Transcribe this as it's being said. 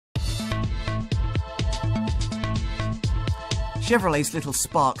Chevrolet's little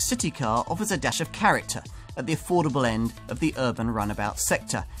Spark city car offers a dash of character at the affordable end of the urban runabout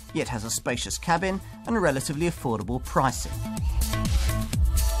sector, yet has a spacious cabin and relatively affordable pricing.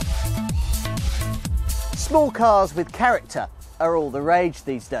 Small cars with character are all the rage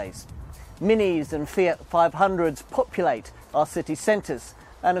these days. Minis and Fiat 500s populate our city centres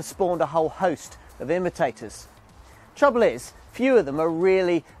and have spawned a whole host of imitators. Trouble is, few of them are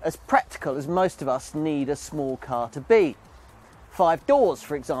really as practical as most of us need a small car to be. 5 doors,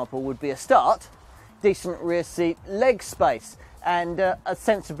 for example, would be a start, decent rear seat leg space, and a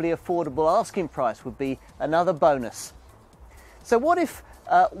sensibly affordable asking price would be another bonus. So what if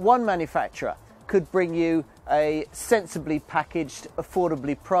one manufacturer could bring you a sensibly packaged,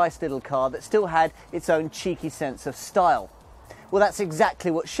 affordably priced little car that still had its own cheeky sense of style? Well, that's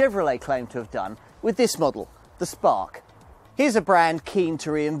exactly what Chevrolet claimed to have done with this model, the Spark. Here's a brand keen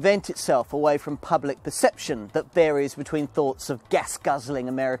to reinvent itself away from public perception that varies between thoughts of gas-guzzling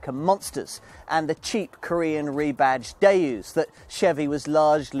American monsters and the cheap Korean rebadged Daewoo's that Chevy was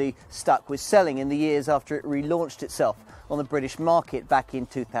largely stuck with selling in the years after it relaunched itself on the British market back in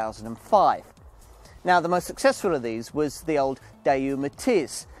 2005. Now, the most successful of these was the old Daewoo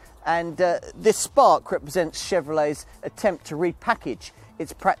Matiz, and this Spark represents Chevrolet's attempt to repackage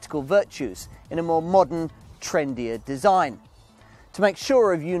its practical virtues in a more modern, trendier design. To make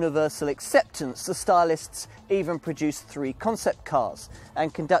sure of universal acceptance, the stylists even produced 3 concept cars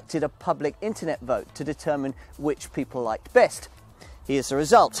and conducted a public internet vote to determine which people liked best. Here's the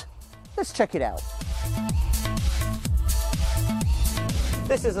result. Let's check it out.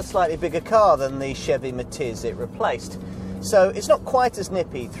 This is a slightly bigger car than the Chevy Matiz it replaced, so it's not quite as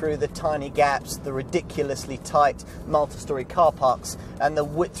nippy through the tiny gaps, the ridiculously tight multi-storey car parks and the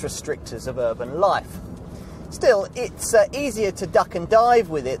width restrictors of urban life. Still, it's easier to duck and dive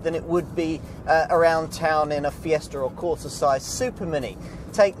with it than it would be around town in a Fiesta or Corsa-sized Super Mini.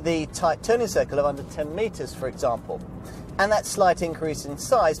 Take the tight turning circle of under 10 metres, for example. And that slight increase in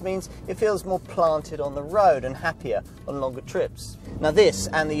size means it feels more planted on the road and happier on longer trips. Now this,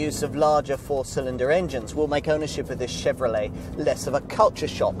 and the use of larger 4-cylinder engines, will make ownership of this Chevrolet less of a culture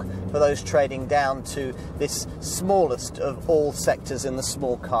shock for those trading down to this smallest of all sectors in the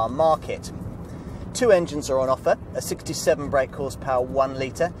small car market. 2 engines are on offer, a 67 brake horsepower 1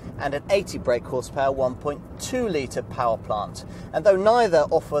 litre and an 80 brake horsepower 1.2 litre power plant. And though neither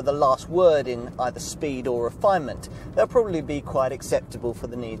offer the last word in either speed or refinement, they'll probably be quite acceptable for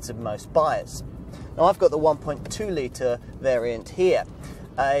the needs of most buyers. Now I've got the 1.2 litre variant here,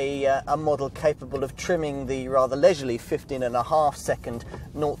 a model capable of trimming the rather leisurely 15.5 second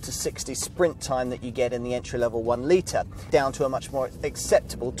 0 to 60 sprint time that you get in the entry-level 1 litre, down to a much more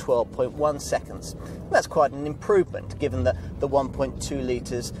acceptable 12.1 seconds. That's quite an improvement, given the 1.2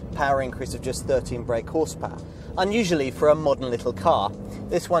 litres power increase of just 13 brake horsepower. Unusually for a modern little car,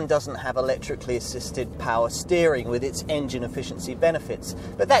 this one doesn't have electrically assisted power steering with its engine efficiency benefits,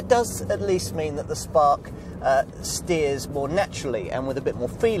 but that does at least mean that the Spark steers more naturally and with a bit more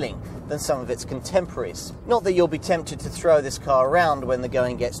feeling than some of its contemporaries. Not that you'll be tempted to throw this car around when the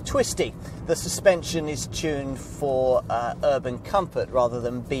going gets twisty. The suspension is tuned for urban comfort rather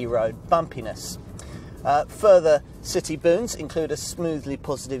than B-road bumpiness. Further city boons include a smoothly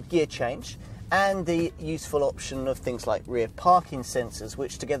positive gear change and the useful option of things like rear parking sensors,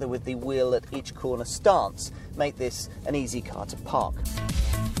 which together with the wheel at each corner stance make this an easy car to park.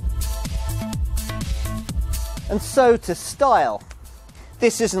 And so to style.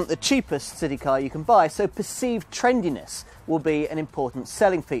 This isn't the cheapest city car you can buy, so perceived trendiness will be an important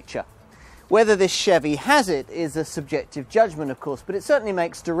selling feature. Whether this Chevy has it is a subjective judgment, of course, but it certainly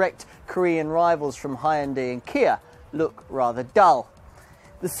makes direct Korean rivals from Hyundai and Kia look rather dull.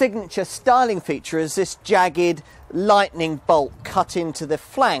 The signature styling feature is this jagged lightning bolt cut into the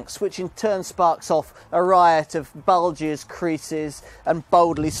flanks, which in turn sparks off a riot of bulges, creases and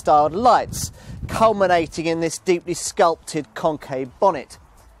boldly styled lights, culminating in this deeply sculpted concave bonnet.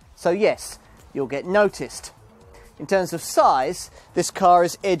 So yes, you'll get noticed. In terms of size, this car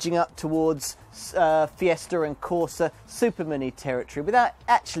is edging up towards Fiesta and Corsa Super Mini territory without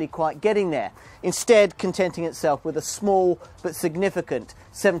actually quite getting there, instead contenting itself with a small but significant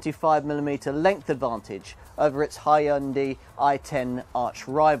 75mm length advantage over its Hyundai i10 arch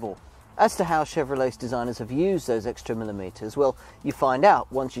rival. As to how Chevrolet's designers have used those extra millimetres, well, you find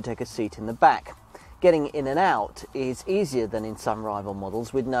out once you take a seat in the back. Getting in and out is easier than in some rival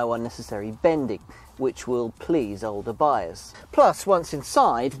models with no unnecessary bending, which will please older buyers. Plus, once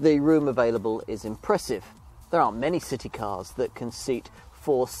inside, the room available is impressive. There aren't many city cars that can seat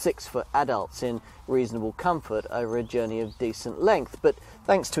 4 6-foot adults in reasonable comfort over a journey of decent length, but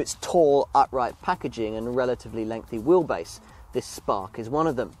thanks to its tall, upright packaging and relatively lengthy wheelbase, This Spark is one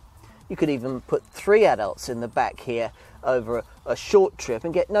of them. You could even put 3 adults in the back here over a short trip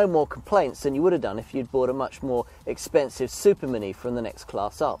and get no more complaints than you would have done if you'd bought a much more expensive Super Mini from the next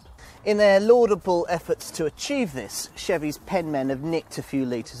class up. In their laudable efforts to achieve this, Chevy's penmen have nicked a few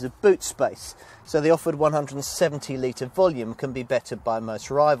litres of boot space, so the offered 170 litre volume can be bettered by most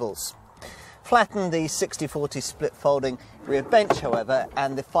rivals. Flatten the 60/40 split folding rear bench, however,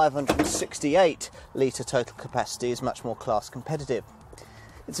 and the 568 litre total capacity is much more class competitive.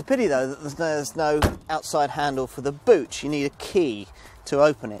 It's a pity though that there's no outside handle for the boot. You need a key to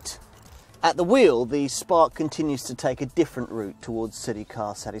open it. At the wheel, the Spark continues to take a different route towards city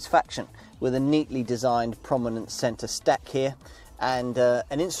car satisfaction, with a neatly designed prominent centre stack here and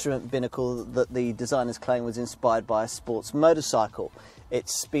an instrument binnacle that the designers claim was inspired by a sports motorcycle.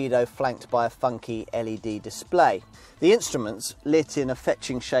 Its speedo flanked by a funky LED display. The instruments, lit in a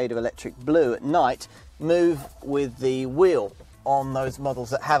fetching shade of electric blue at night, move with the wheel on those models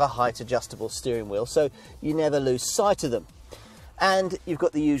that have a height adjustable steering wheel, so you never lose sight of them. And you've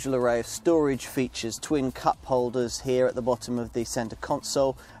got the usual array of storage features, twin cup holders here at the bottom of the centre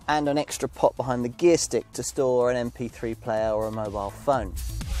console, and an extra pot behind the gear stick to store an MP3 player or a mobile phone.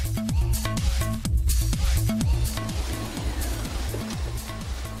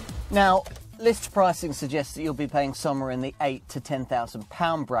 Now, list pricing suggests that you'll be paying somewhere in the £8,000 to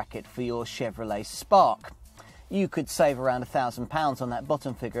 £10,000 bracket for your Chevrolet Spark. You could save around £1,000 on that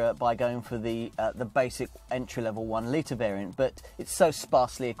bottom figure by going for the basic entry-level 1 litre variant, but it's so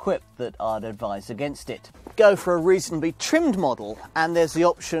sparsely equipped that I'd advise against it. Go for a reasonably trimmed model, and there's the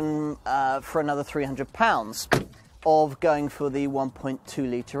option for another £300 of going for the 1.2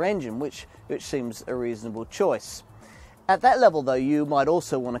 litre engine, which seems a reasonable choice. At that level though, you might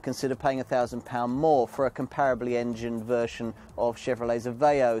also want to consider paying £1,000 more for a comparably engined version of Chevrolet's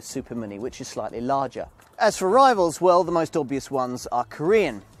Aveo Super Mini, which is slightly larger. As for rivals, well, the most obvious ones are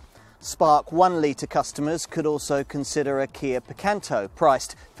Korean. Spark 1 litre customers could also consider a Kia Picanto,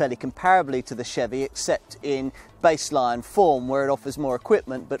 priced fairly comparably to the Chevy except in baseline form, where it offers more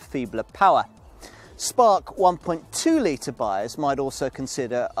equipment but feebler power. Spark 1.2 litre buyers might also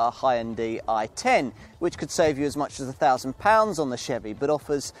consider a Hyundai i10, which could save you as much as £1,000 on the Chevy, but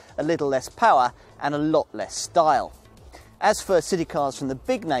offers a little less power and a lot less style. As for city cars from the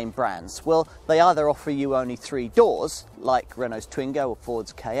big name brands, well, they either offer you only 3 doors, like Renault's Twingo or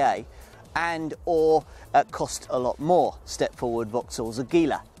Ford's KA, or cost a lot more, step forward Vauxhall's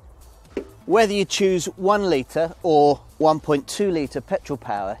Aguila. Whether you choose 1 litre or 1.2 litre petrol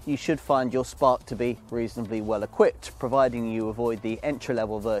power, you should find your Spark to be reasonably well equipped, providing you avoid the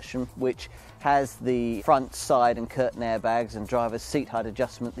entry-level version, which has the front, side and curtain airbags and driver's seat height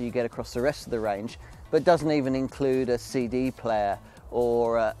adjustment that you get across the rest of the range, but doesn't even include a CD player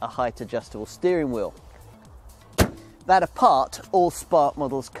or a height adjustable steering wheel. That apart, all Spark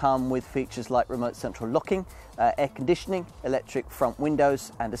models come with features like remote central locking, air conditioning, electric front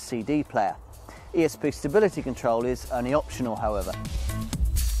windows and a CD player. ESP stability control is only optional, however.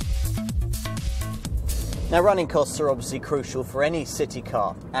 Now, running costs are obviously crucial for any city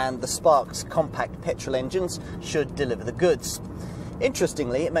car, and the Spark's compact petrol engines should deliver the goods.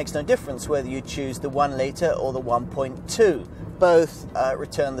 Interestingly, it makes no difference whether you choose the 1 litre or the 1.2. Both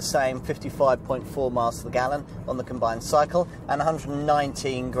return the same 55.4 miles to the gallon on the combined cycle and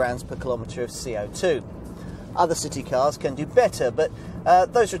 119 grams per kilometre of CO2. Other city cars can do better, but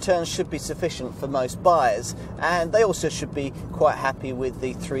those returns should be sufficient for most buyers, and they also should be quite happy with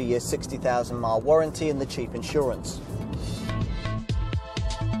the 3-year 60,000 mile warranty and the cheap insurance.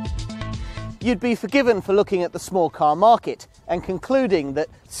 You'd be forgiven for looking at the small car market and concluding that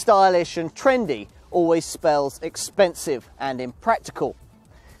stylish and trendy always spells expensive and impractical.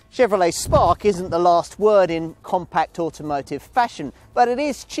 Chevrolet Spark isn't the last word in compact automotive fashion, but it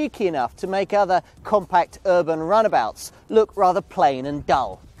is cheeky enough to make other compact urban runabouts look rather plain and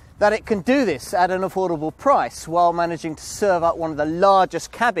dull. That it can do this at an affordable price while managing to serve up one of the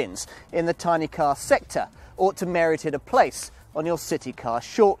largest cabins in the tiny car sector ought to merit it a place on your city car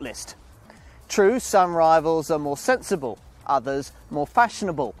shortlist. True, some rivals are more sensible, others more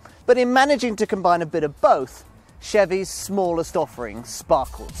fashionable, but in managing to combine a bit of both, Chevy's smallest offering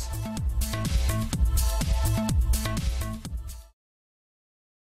sparkles.